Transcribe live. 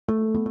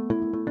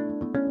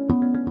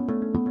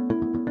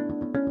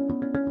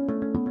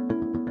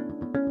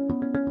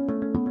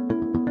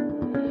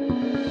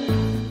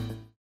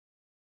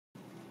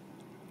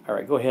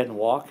go ahead and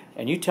walk,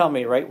 and you tell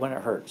me right when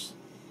it hurts.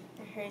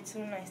 It hurts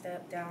when I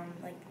step down,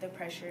 like the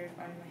pressure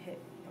on my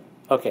hip.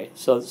 Okay,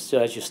 so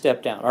as you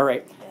step down. All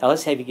right, now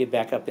let's have you get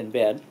back up in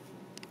bed.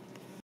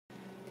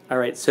 All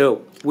right,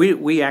 so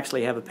we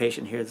actually have a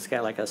patient here that's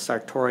got like a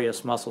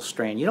Sartorius muscle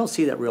strain. You don't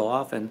see that real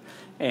often,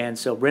 and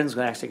so Bryn's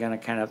actually going to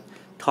kind of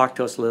talk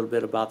to us a little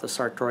bit about the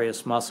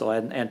Sartorius muscle.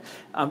 And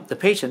the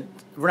patient,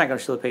 we're not going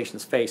to show the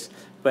patient's face,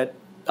 but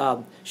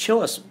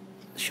show us,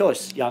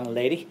 young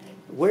lady,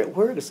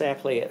 where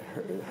exactly it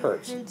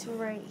hurts. It hurts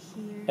right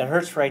here. It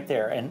hurts right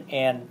there.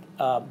 And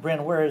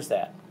Bryn, where is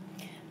that?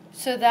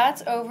 So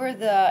that's over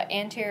the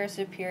anterior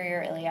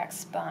superior iliac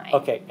spine.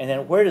 Okay, and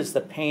then where does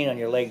the pain on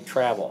your leg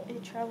travel?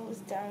 It travels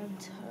down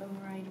to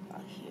right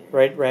about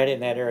here. Right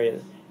in that area.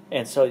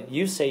 And so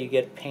you say you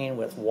get pain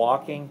with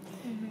walking,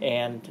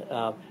 and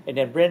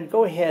then Bryn,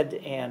 go ahead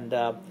and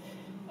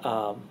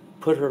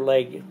put her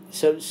leg.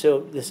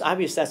 So this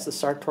obvious, that's the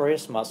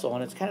Sartorius muscle,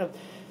 and it's kind of,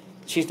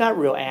 she's not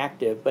real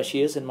active, but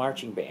she is in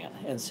marching band,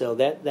 and so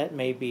that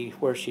may be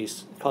where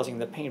she's causing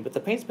the pain. But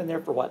the pain's been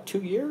there for what, 2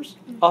 years,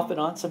 off and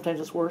on. Sometimes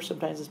it's worse,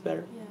 sometimes it's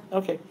better. Yeah.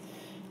 Okay.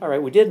 All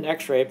right. We did an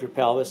X-ray of your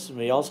pelvis, and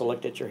we also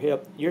looked at your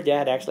hip. Your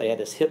dad actually had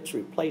his hips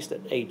replaced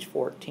at age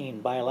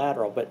 14,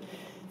 bilateral, but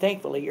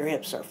thankfully, your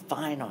hips are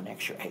fine on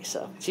X-ray,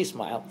 so she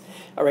smiled.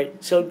 All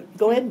right, so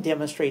go ahead and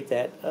demonstrate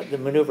that, the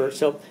maneuver.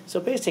 So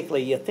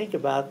basically, you think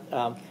about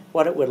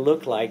what it would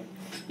look like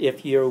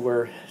if you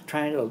were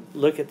trying to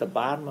look at the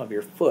bottom of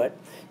your foot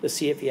to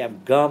see if you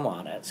have gum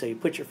on it. So you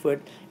put your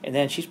foot, and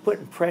then she's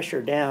putting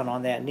pressure down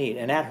on that knee,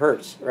 and that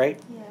hurts, right?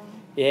 Yeah.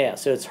 Yeah,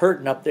 so it's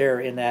hurting up there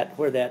in that,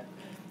 where that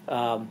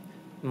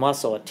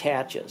muscle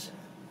attaches.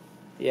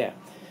 Yeah.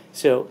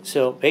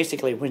 So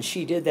basically, when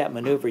she did that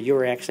maneuver, you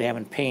were actually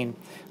having pain,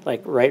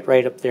 like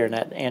right up there in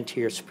that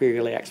anterior superior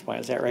iliac spine.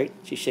 Is that right?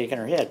 She's shaking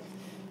her head.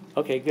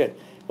 Okay, good.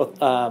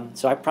 Well,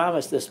 so I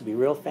promised this would be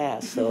real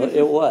fast, so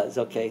it was.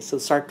 Okay, so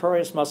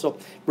Sartorius muscle,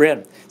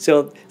 Bryn.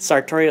 So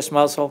Sartorius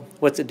muscle,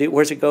 what's it do?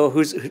 Where's it go?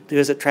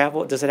 Does it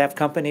travel? Does it have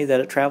company that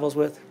it travels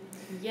with?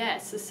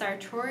 Yes, the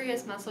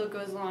Sartorius muscle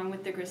goes along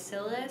with the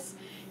gracilis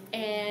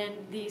and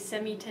the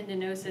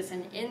semitendinosus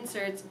and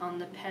inserts on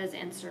the pes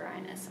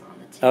anserinus on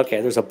the tibia.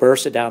 Okay, there's a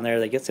bursa down there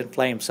that gets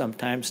inflamed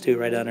sometimes too,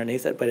 right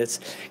underneath it, but it's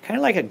kind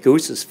of like a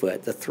goose's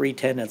foot. The 3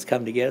 tendons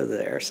come together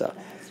there. So.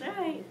 That's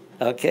right.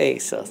 Okay,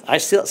 so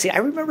I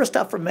remember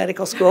stuff from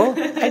medical school.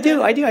 I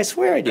do, I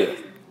swear I do.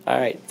 All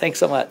right, thanks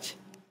so much.